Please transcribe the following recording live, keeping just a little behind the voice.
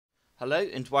Hello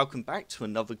and welcome back to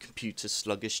another Computer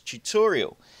Sluggish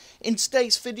tutorial. In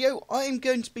today's video I am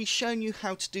going to be showing you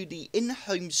how to do the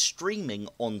in-home streaming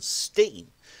on Steam.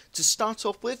 To start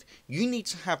off with, you need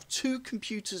to have two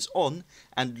computers on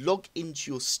and log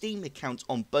into your Steam account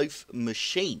on both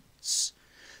machines.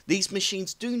 These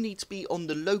machines do need to be on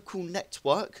the local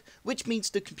network, which means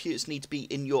the computers need to be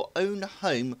in your own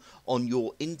home on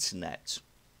your internet.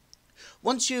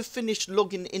 Once you have finished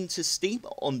logging into Steam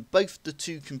on both the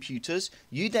two computers,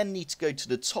 you then need to go to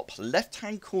the top left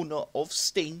hand corner of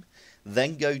Steam,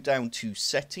 then go down to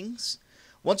settings.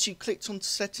 Once you clicked on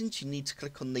settings, you need to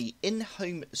click on the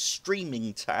in-home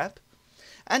streaming tab,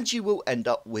 and you will end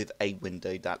up with a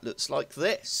window that looks like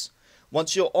this.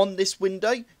 Once you're on this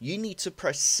window, you need to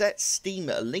press set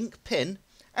Steam link pin,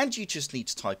 and you just need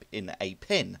to type in a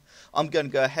pin. I'm going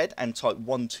to go ahead and type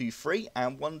 123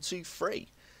 and 123.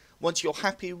 Once you're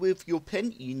happy with your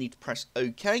pin, you need to press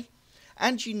OK,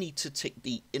 and you need to tick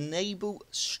the Enable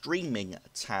Streaming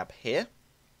tab here.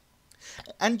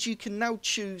 And you can now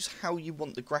choose how you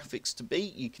want the graphics to be.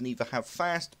 You can either have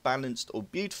fast, balanced or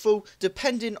beautiful,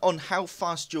 depending on how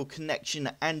fast your connection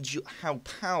and how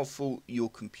powerful your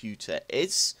computer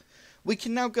is. We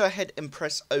can now go ahead and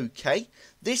press OK.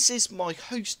 This is my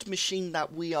host machine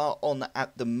that we are on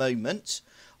at the moment.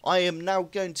 I am now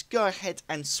going to go ahead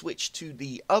and switch to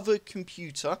the other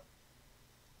computer.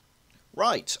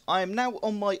 Right, I am now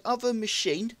on my other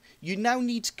machine. You now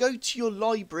need to go to your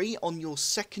library on your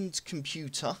second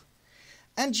computer,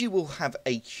 and you will have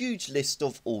a huge list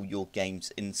of all your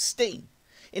games in Steam.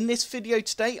 In this video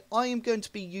today, I am going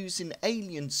to be using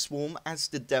Alien Swarm as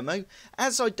the demo,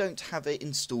 as I don't have it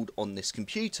installed on this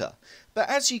computer. But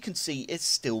as you can see, it's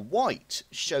still white,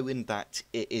 showing that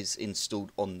it is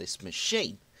installed on this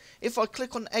machine. If I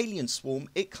click on Alien Swarm,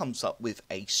 it comes up with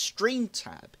a stream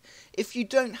tab. If you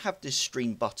don't have this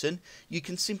stream button, you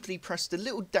can simply press the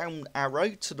little down arrow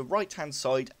to the right hand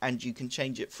side and you can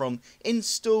change it from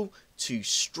install to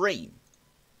stream.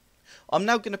 I'm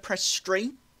now going to press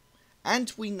stream,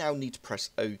 and we now need to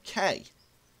press OK.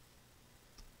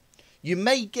 You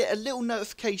may get a little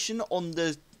notification on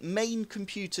the main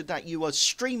computer that you are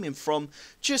streaming from,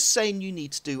 just saying you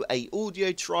need to do a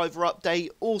audio driver update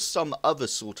or some other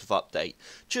sort of update.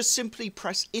 Just simply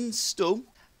press install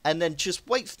and then just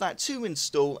wait for that to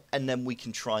install, and then we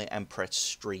can try and press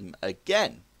stream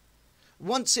again.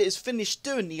 Once it is finished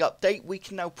doing the update, we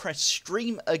can now press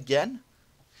stream again.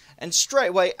 And straight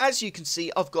away, as you can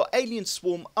see, I've got Alien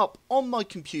Swarm up on my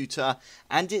computer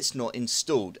and it's not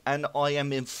installed, and I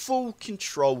am in full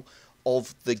control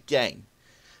of the game.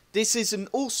 This is an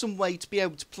awesome way to be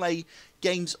able to play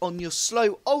games on your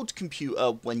slow old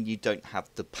computer when you don't have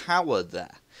the power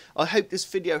there. I hope this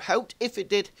video helped. If it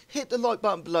did, hit the like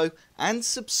button below and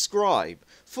subscribe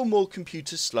for more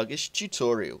computer sluggish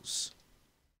tutorials.